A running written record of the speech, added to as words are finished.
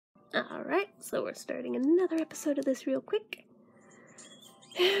Alright, so we're starting another episode of this real quick.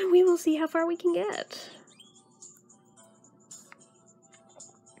 And we will see how far we can get.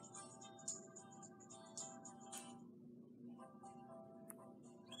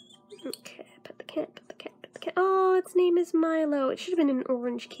 Okay, pet the cat, pet the cat, pet the cat. Oh, its name is Milo. It should have been an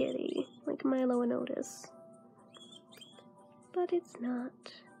orange kitty, like Milo and Otis. But it's not.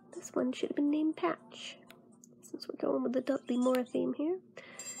 This one should have been named Patch, since we're going with the Dudley Moore theme here.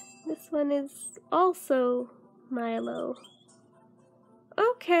 This one is also Milo.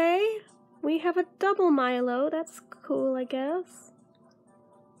 Okay, we have a double Milo. That's cool, I guess.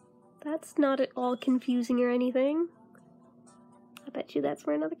 That's not at all confusing or anything. I bet you that's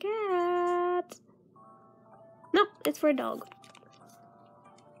for another cat. Nope, it's for a dog.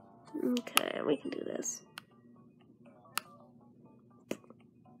 Okay, we can do this.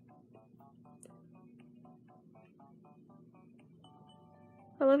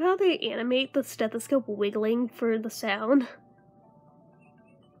 I love how they animate the stethoscope wiggling for the sound.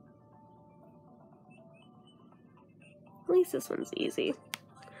 At least this one's easy.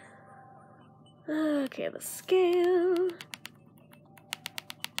 Okay, the scale.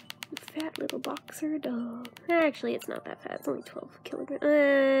 Fat little boxer dog. Actually, it's not that fat. It's only 12 kilograms.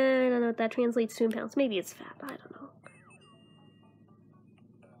 I don't know what that translates to in pounds. Maybe it's fat. I don't know.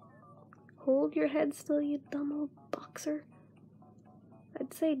 Hold your head still, you dumb old boxer.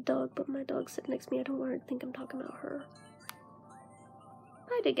 I'd say dog, but my dog's sitting next to me. I don't want her to think I'm talking about her.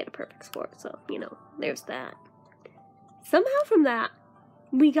 I did get a perfect score, so, you know, there's that. Somehow from that,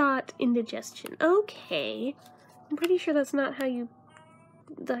 we got indigestion. Okay. I'm pretty sure that's not how you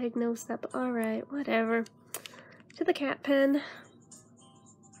diagnose that, but alright, whatever. To the cat pen.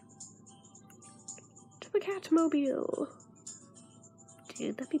 To the Catmobile.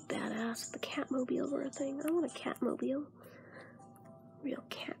 Dude, that'd be badass if the Catmobile were a thing. I want a Catmobile. Real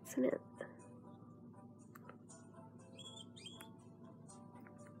cats in it.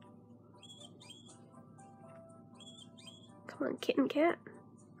 Come on, kitten cat.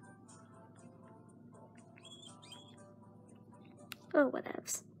 Oh,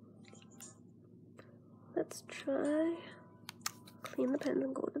 whatevs. Let's try clean the pen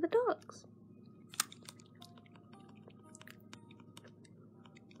and go to the dogs.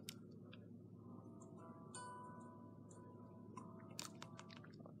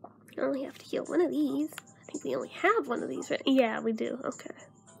 I only have to heal one of these. I think we only have one of these, right? Yeah, we do. Okay.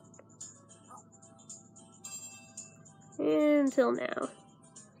 Until now.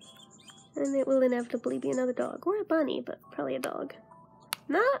 And it will inevitably be another dog. Or a bunny, but probably a dog.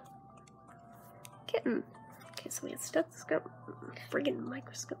 Not kitten. Okay, so we have stethoscope, friggin'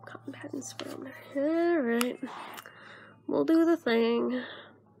 microscope, cotton pattern spectrometer. Alright. We'll do the thing.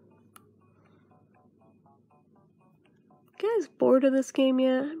 You guys bored of this game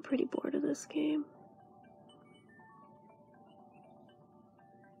yet? I'm pretty bored of this game.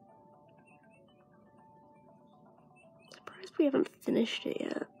 Surprised we haven't finished it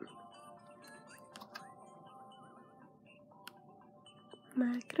yet.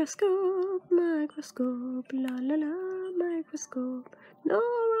 Microscope, microscope, la la la, microscope. No,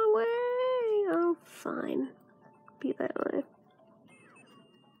 wrong way! Oh, fine. Be that way.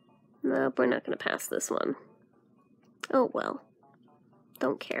 Nope, we're not gonna pass this one. Oh well.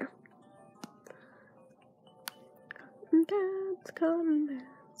 Don't care. Cotton pads, cotton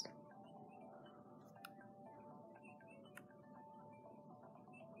pads.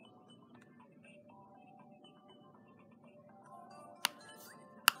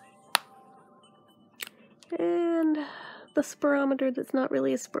 And the spirometer that's not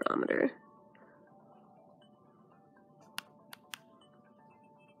really a spirometer.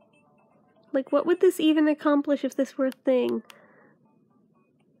 Like, what would this even accomplish if this were a thing?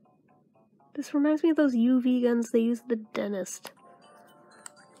 This reminds me of those UV guns they use at the dentist.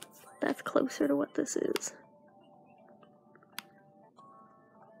 That's closer to what this is.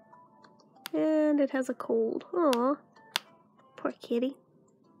 And it has a cold. Aw. Poor kitty.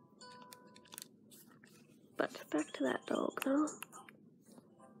 But back to that dog, though.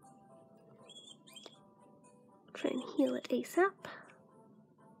 Try and heal it ASAP.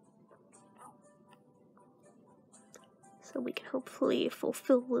 So we can hopefully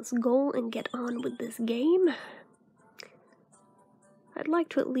fulfill this goal and get on with this game. I'd like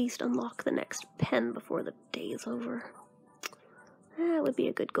to at least unlock the next pen before the day is over. That would be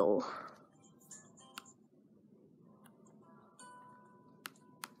a good goal.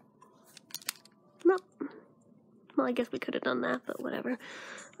 Nope. Well, I guess we could have done that, but whatever.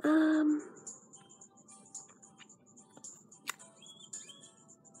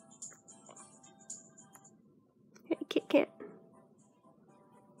 Hey, Kit Kat.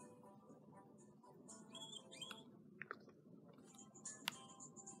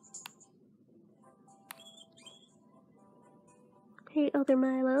 the other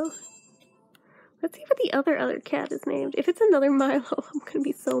Milo. Let's see what the other cat is named. If it's another Milo, I'm gonna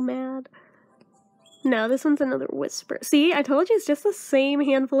be so mad. No, this one's another Whisper. See, I told you it's just the same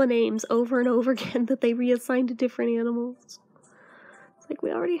handful of names over and over again that they reassigned to different animals. It's like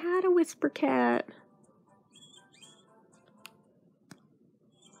we already had a Whisper cat.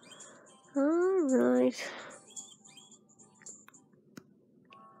 Alright.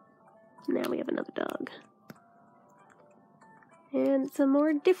 Now we have another dog. And it's a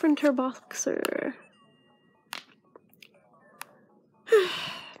more differenter boxer.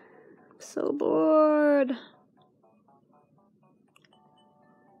 So bored.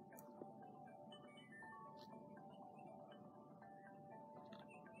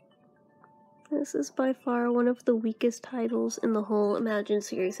 This is by far one of the weakest titles in the whole Imagine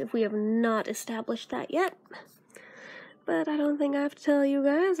series, if we have not established that yet. But I don't think I have to tell you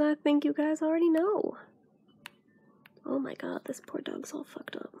guys. I think you guys already know. Oh my god, this poor dog's all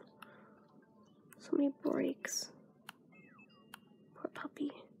fucked up. So many breaks. Poor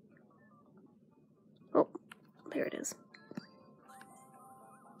puppy. Oh, there it is.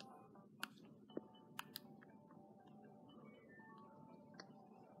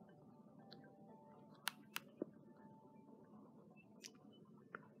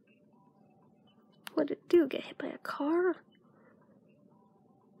 What did it do? Get hit by a car?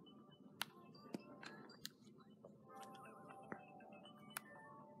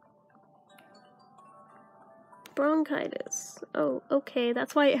 Bronchitis. Oh, okay,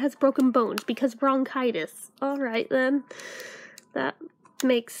 that's why it has broken bones, because bronchitis. Alright then. That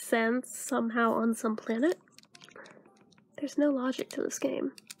makes sense somehow on some planet. There's no logic to this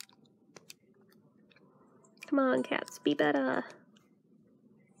game. Come on, cats, be better.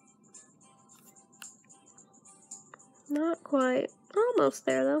 Not quite. Almost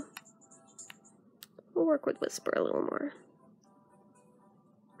there, though. We'll work with Whisper a little more.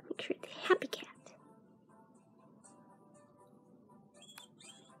 Make sure it's a happy cat.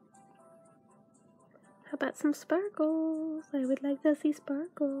 How about some sparkles? I would like to see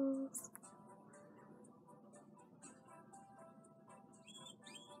sparkles.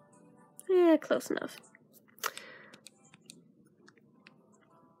 Yeah, close enough.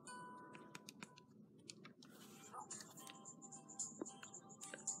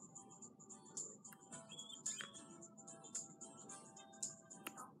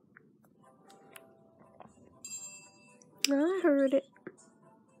 I heard it.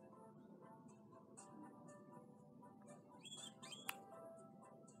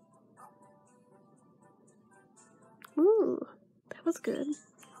 Ooh, that was good.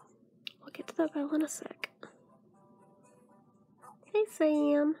 We'll get to that bell in a sec. Hey,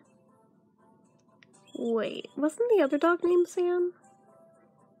 Sam. Wait, wasn't the other dog named Sam?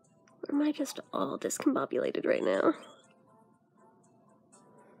 Or am I just all discombobulated right now?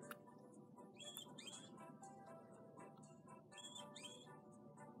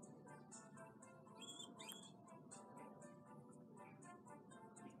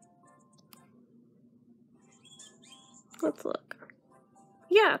 Let's look.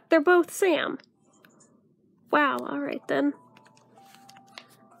 Yeah, they're both Sam. Wow, alright then.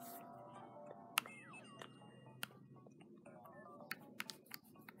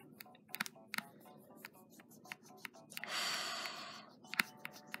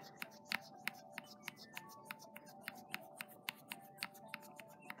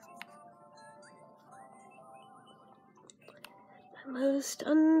 My most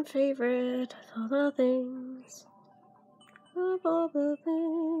unfavorite of all the things. Of all the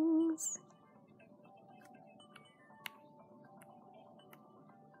things.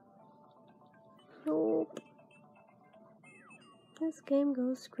 Nope. This game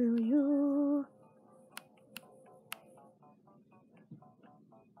goes screw you.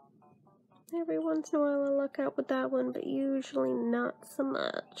 Every once in a while I luck out with that one, but usually not so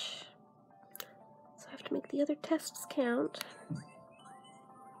much. So I have to make the other tests count.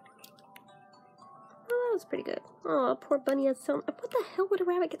 Oh, that was pretty good. Oh, poor bunny has what the hell would a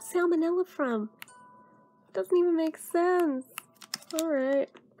rabbit get salmonella from? It doesn't even make sense. Alright.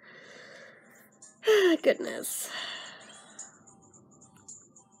 Goodness.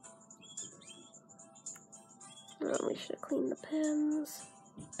 Oh, we should have cleaned the pens.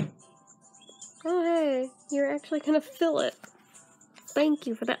 Oh, hey, you're actually gonna fill it. Thank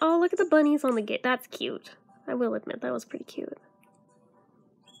you for that. Oh, look at the bunnies on the gate. That's cute. I will admit, that was pretty cute.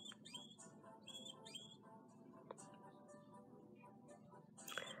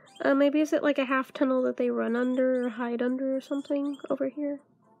 Maybe is it like a half tunnel that they run under or hide under or something over here?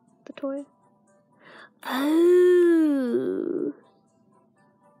 The toy? Oh!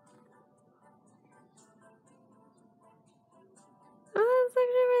 That's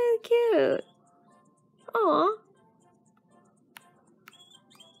actually really cute. Aw.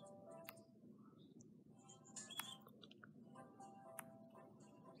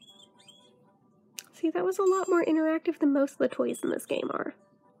 See, that was a lot more interactive than most of the toys in this game are.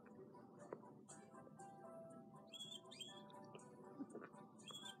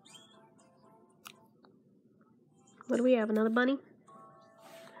 What do we have? Another bunny?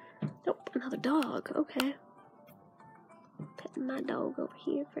 Nope, another dog. Okay. Petting my dog over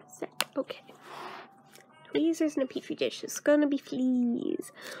here for a sec. Okay. Tweezers in a petri dish. It's gonna be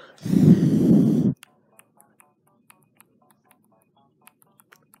fleas.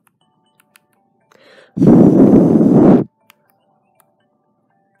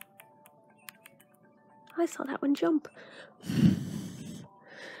 I saw that one jump.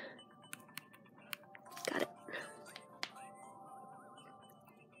 Got it.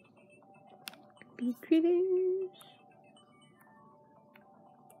 Petri dish.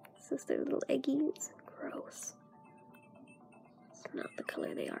 It's just their little eggies. Gross. It's not the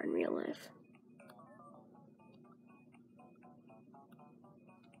color they are in real life.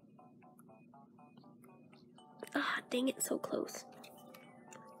 Ah, dang it, so close.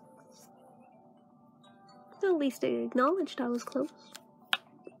 At least I acknowledged I was close.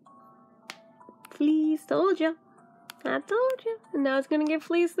 Fleas, told ya. I told ya. And now it's gonna give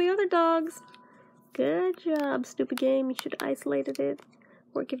fleas to the other dogs. Good job, stupid game. You should have isolated it.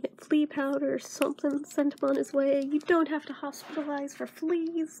 Or given it flea powder or something. Sent him on his way. You don't have to hospitalize for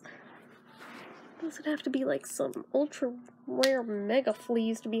fleas. Doesn't have to be like some ultra rare mega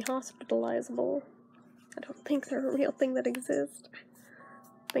fleas to be hospitalizable. I don't think they're a real thing that exists.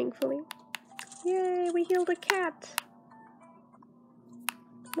 Thankfully. Yay, we healed a cat.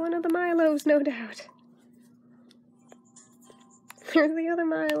 One of the Milos, no doubt. There's the other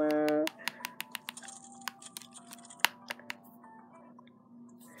Milo.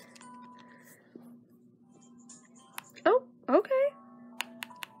 Oh, okay.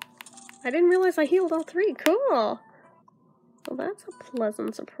 I didn't realize I healed all three. Cool. Well, that's a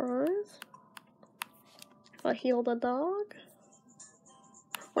pleasant surprise. I healed a dog.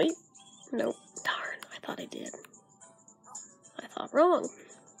 Wait. Nope. Darn, I thought I did. I thought wrong.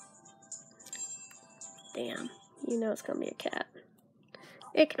 Damn, you know it's gonna be a cat.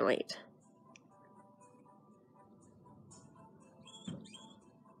 It can wait.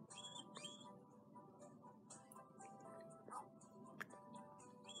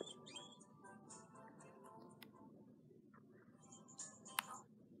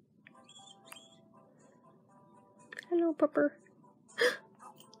 Hello, pupper.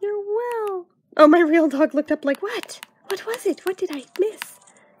 You're well. Oh, my real dog looked up like, what? What was it? What did I miss?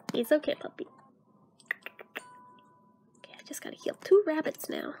 It's okay, puppy. Okay, I just gotta heal 2 rabbits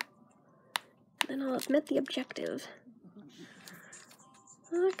now. And then I'll have met the objective.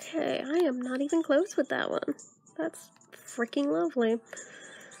 Okay, I am not even close with that one. That's freaking lovely.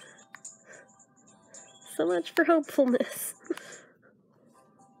 So much for hopefulness.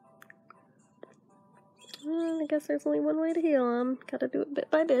 I guess there's only one way to heal them. Gotta do it bit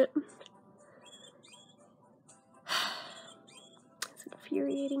by bit. As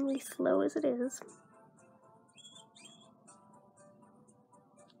infuriatingly slow as it is.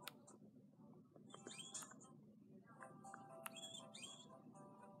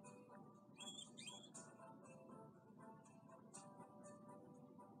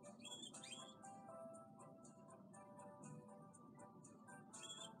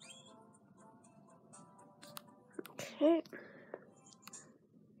 Okay.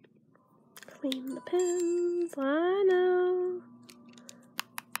 Clean the pins. I know.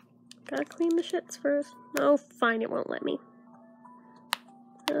 Gotta clean the shits first. Oh, fine, it won't let me.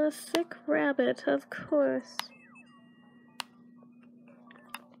 A sick rabbit, of course.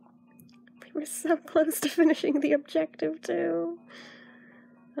 We were so close to finishing the objective, too.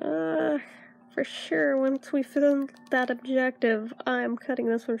 For sure, once we finish that objective, I'm cutting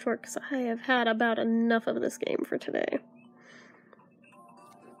this one short because I have had about enough of this game for today.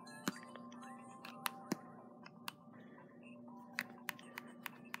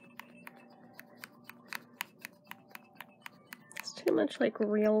 It's too much like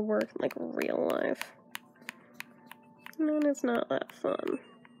real work, like real life. And it's not that fun.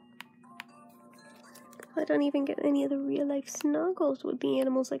 I don't even get any of the real-life snuggles with the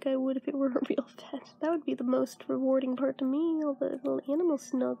animals like I would if it were a real pet. That would be the most rewarding part to me, all the little animal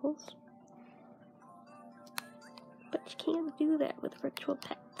snuggles. But you can't do that with a virtual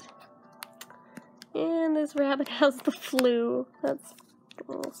pet. And this rabbit has the flu. That's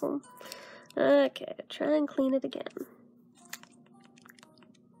awesome. Okay, try and clean it again.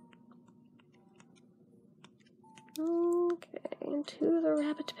 Okay. Okay, into the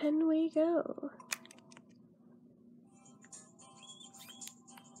rabbit pen we go.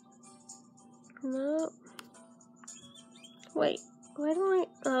 No. Wait, why do I...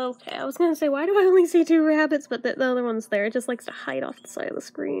 Oh, okay, I was gonna say, why do I only see 2 rabbits, but the other one's there? It just likes to hide off the side of the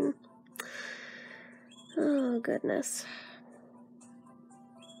screen. Oh, goodness.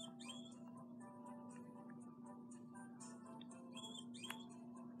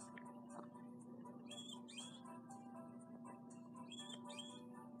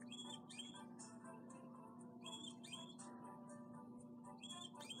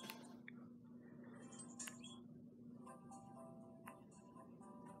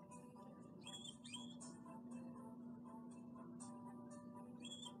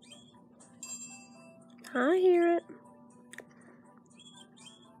 I hear it.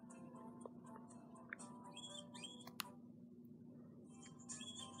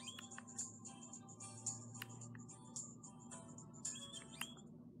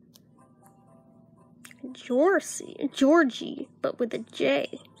 Georgie, but with a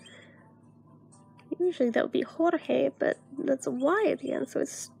J. Usually that would be Jorge, but that's a Y at the end, so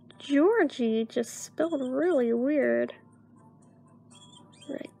it's Georgie, just spelled really weird.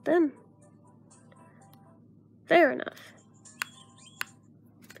 Right then. Fair enough.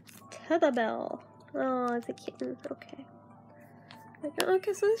 Tetherbell. Oh, it's a kitten. Okay.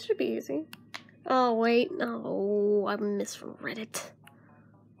 Okay, so this should be easy. Oh, wait. No, I misread it.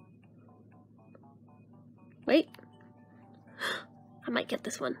 Wait. I might get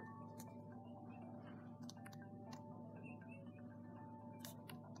this one.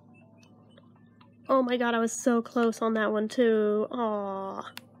 Oh my god, I was so close on that one too.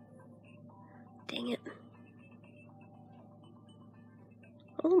 Aw. Dang it.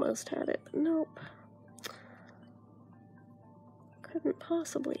 Almost had it, but nope. Couldn't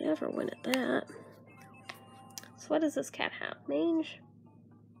possibly ever win at that. So what does this cat have? Mange?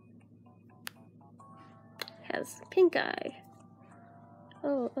 Has pink eye.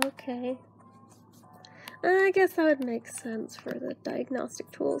 Oh, okay. I guess that would make sense for the diagnostic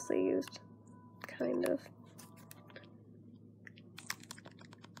tools they used. Kind of.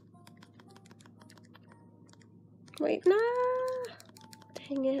 Wait, nah!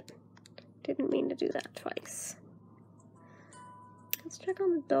 Dang it. Didn't mean to do that twice. Let's check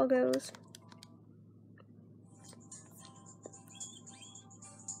on the doggos.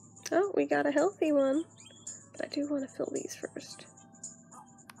 Oh, we got a healthy one. But I do want to fill these first.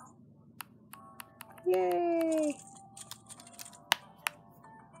 Yay!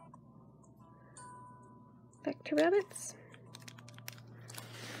 Back to rabbits.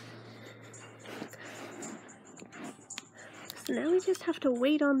 So now we just have to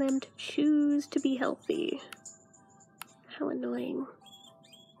wait on them to choose to be healthy. How annoying.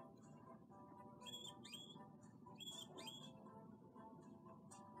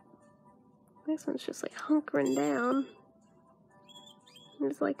 This one's just like hunkering down.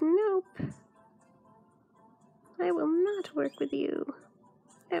 And it's like, nope. I will not work with you.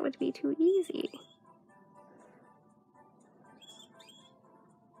 That would be too easy.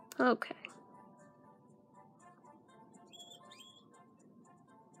 Okay.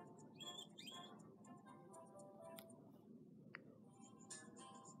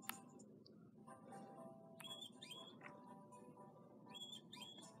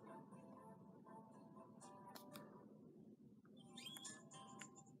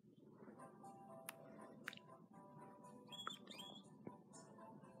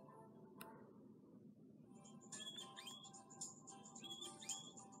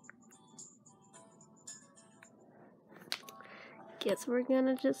 Guess we're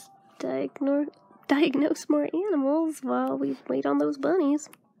gonna just diagnose more animals while we wait on those bunnies.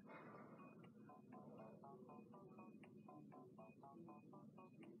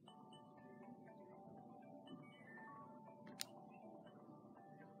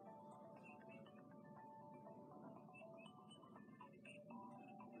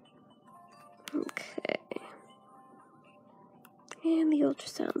 Okay. And the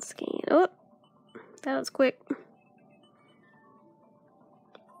ultrasound scan. Oh, that was quick.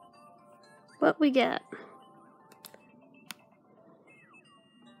 What we got?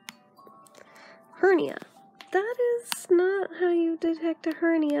 Hernia. That is not how you detect a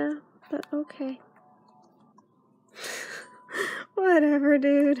hernia, but okay. Whatever,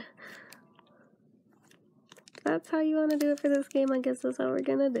 dude. If that's how you want to do it for this game, I guess that's how we're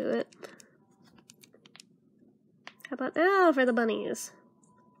gonna do it. How about now for the bunnies?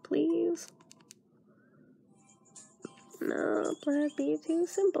 Please? No, that'd be too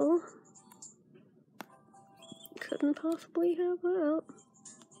simple. Couldn't possibly have that.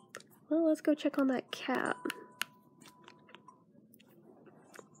 Well, let's go check on that cat.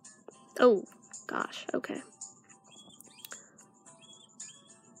 Oh, gosh, okay.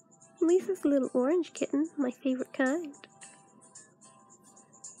 Lisa's little orange kitten, my favorite kind.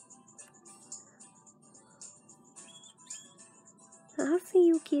 I see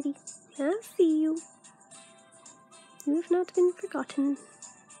you, kitty. I see you. You've not been forgotten.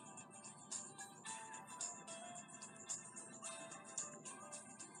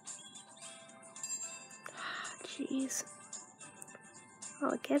 Jeez.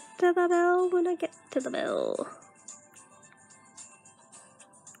 I'll get to the bell when I get to the bell.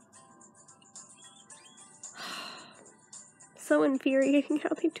 So infuriating how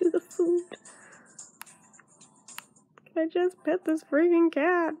they do the food. I just pet this freaking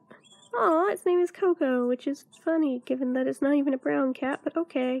cat. Aw, its name is Coco, which is funny given that it's not even a brown cat, but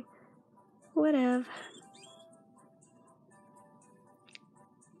okay. Whatever.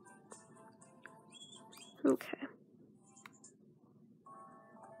 Okay.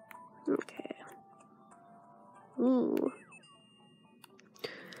 Okay. Ooh.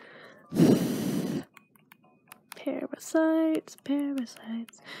 Parasites,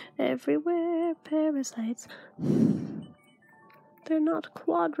 parasites, everywhere parasites. They're not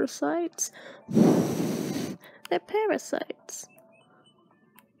quadricites. They're parasites.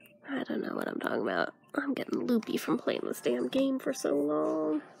 I don't know what I'm talking about. I'm getting loopy from playing this damn game for so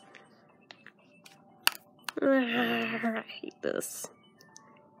long. I hate this.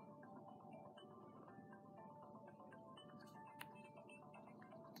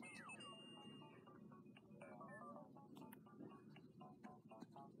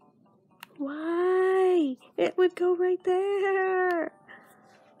 Why? It would go right there.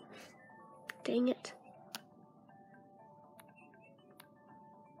 Dang it.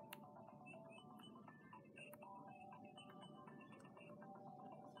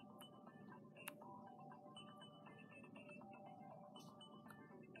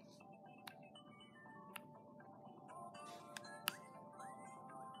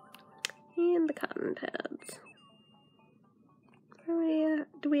 And the cotton pads.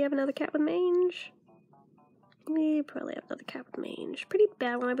 Do we have another cat with mange? We probably have another cat with mange. Pretty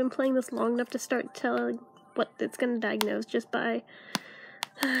bad when I've been playing this long enough to start telling what it's going to diagnose just by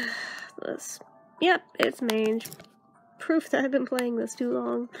this. Yep, it's mange. Proof that I've been playing this too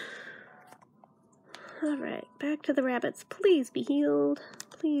long. Alright, back to the rabbits. Please be healed.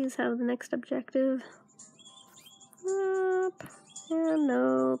 Please have the next objective. Nope. And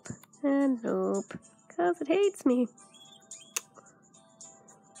nope. And nope. Because it hates me.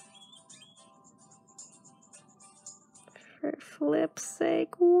 For flip's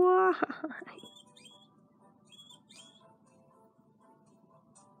sake, why?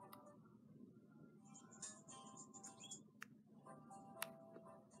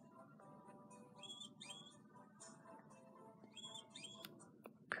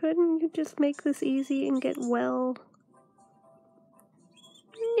 Couldn't you just make this easy and get well?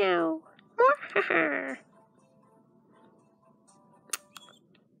 No.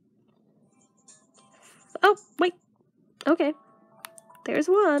 Oh, wait. Okay. There's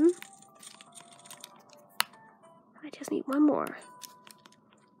one. I just need one more.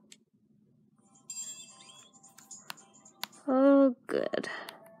 Oh, good.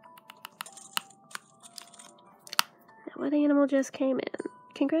 Now, what animal just came in?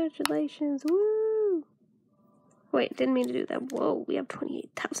 Congratulations. Woo! Wait, didn't mean to do that. Whoa, we have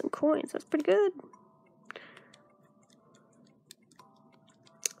 28,000 coins. That's pretty good.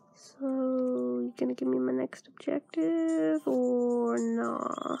 So, you gonna give me my next objective or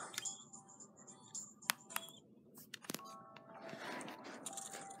nah?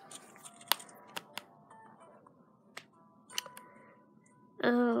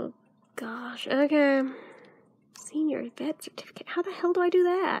 Oh, gosh. Okay. Senior vet certificate. How the hell do I do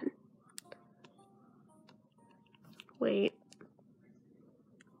that? Wait.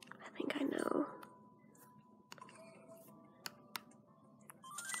 I think I know.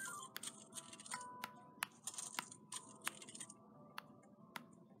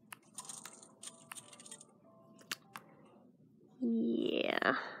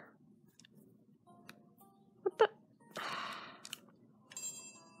 Yeah. What the?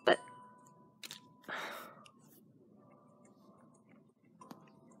 But.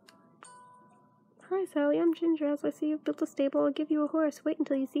 Hi, Sally. I'm Ginger. As I see you've built a stable, I'll give you a horse. Wait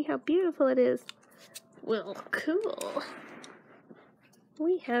until you see how beautiful it is. Well, cool.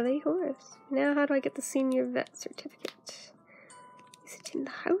 We have a horse. Now, how do I get the senior vet certificate? Is it in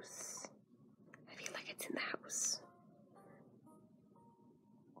the house? I feel like it's in the house.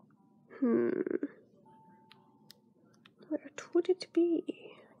 Where would it be?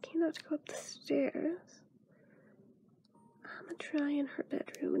 I cannot go up the stairs. I'll try in her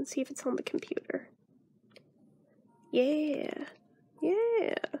bedroom and see if it's on the computer. Yeah.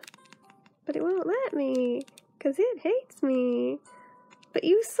 Yeah. But it won't let me, because it hates me. But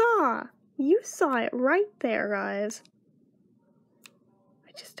you saw it right there, guys.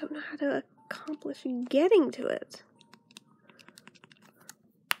 I just don't know how to accomplish getting to it.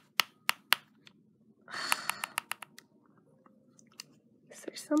 Is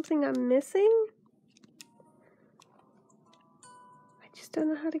there something I'm missing? I just don't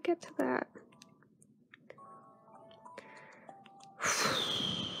know how to get to that.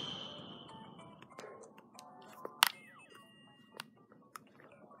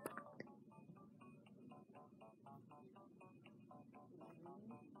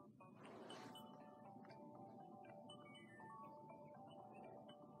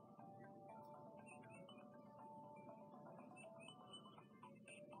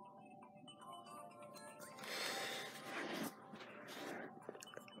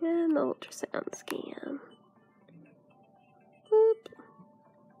 And the ultrasound scan. Whoop.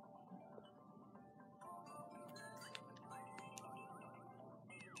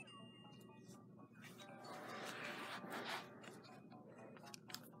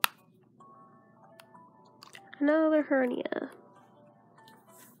 Another hernia.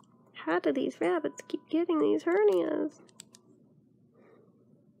 How do these rabbits keep getting these hernias?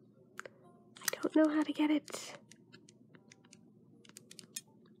 I don't know how to get it.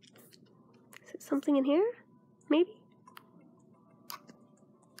 Is it something in here? Maybe?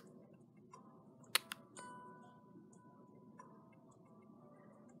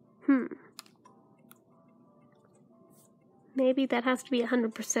 Maybe that has to be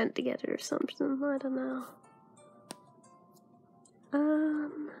 100% to get it or something. I don't know.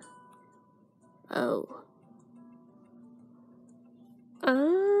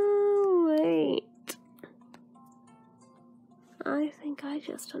 Oh, wait. I think I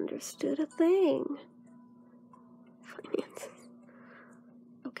just understood a thing. Finances.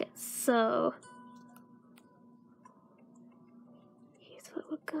 Okay, so here's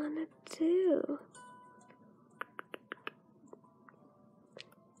what we're gonna do.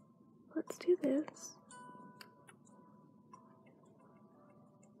 Let's do this.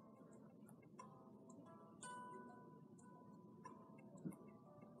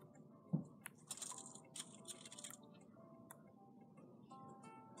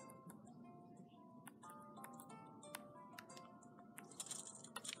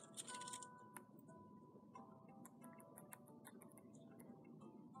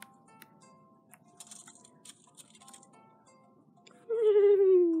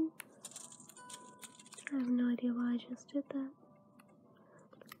 I have no idea why I just did that.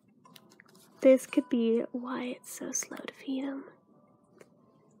 This could be why it's so slow to feed him.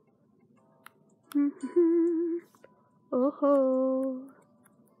 Oh ho.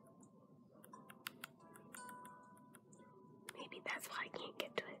 Maybe that's why I can't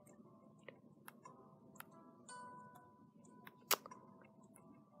get to it.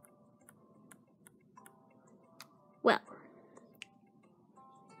 Well.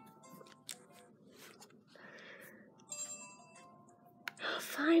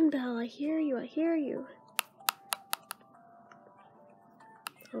 Fine, Belle, I hear you, I hear you.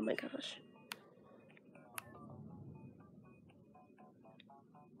 Oh my gosh.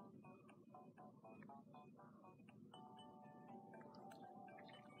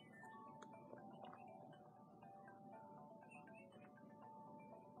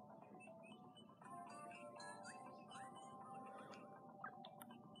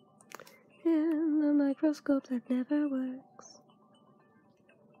 In the microscope that never works.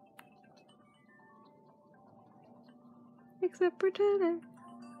 Except for today.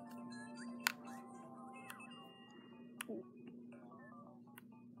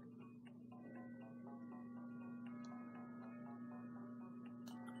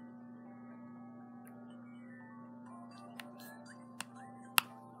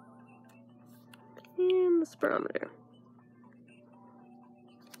 And the spirometer.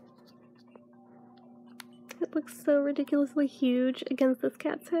 It looks so ridiculously huge against this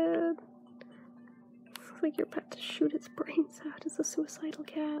cat's head. Looks like you're about to shoot its brains out as a suicidal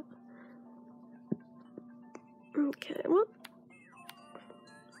cat. Okay, well.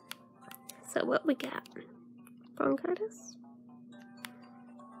 So what we got? Bronchitis?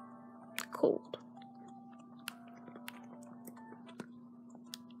 Cold.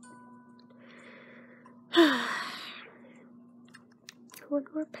 One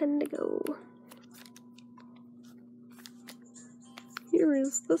more pen to go. Here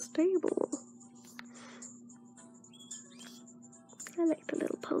is the stable. I like the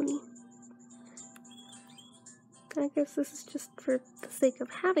little pony. I guess this is just for the sake of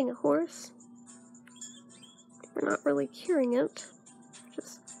having a horse. We're not really curing it.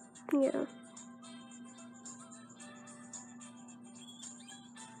 Just, yeah.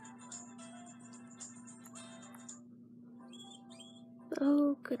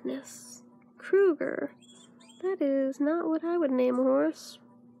 Oh, goodness. Kruger. That is not what I would name a horse.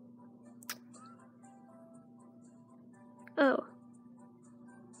 Oh.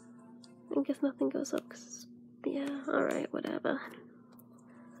 I guess nothing goes up, 'cause, yeah, alright, whatever.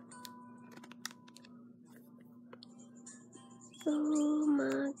 Oh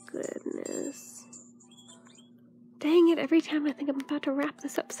my goodness. Dang it, every time I think I'm about to wrap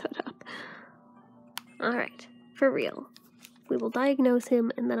this episode up. Alright, for real. We will diagnose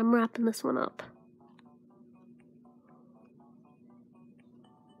him, and then I'm wrapping this one up.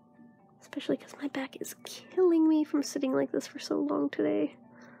 Especially because my back is killing me from sitting like this for so long today.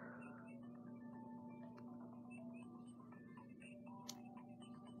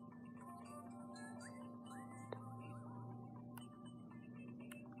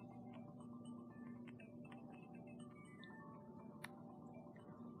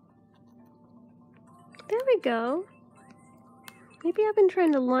 There we go. Maybe I've been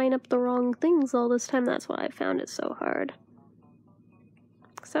trying to line up the wrong things all this time, that's why I found it so hard.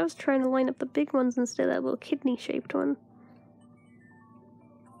 Because I was trying to line up the big ones instead of that little kidney-shaped one.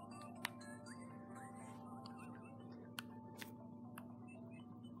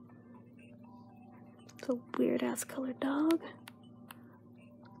 It's a weird-ass colored dog.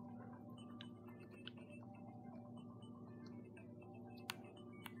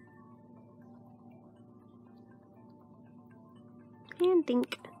 And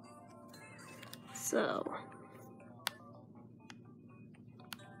dink. So.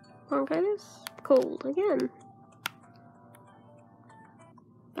 Bronchitis? Cold again.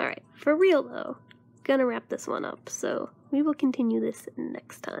 Alright, for real though, gonna wrap this one up, so we will continue this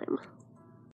next time.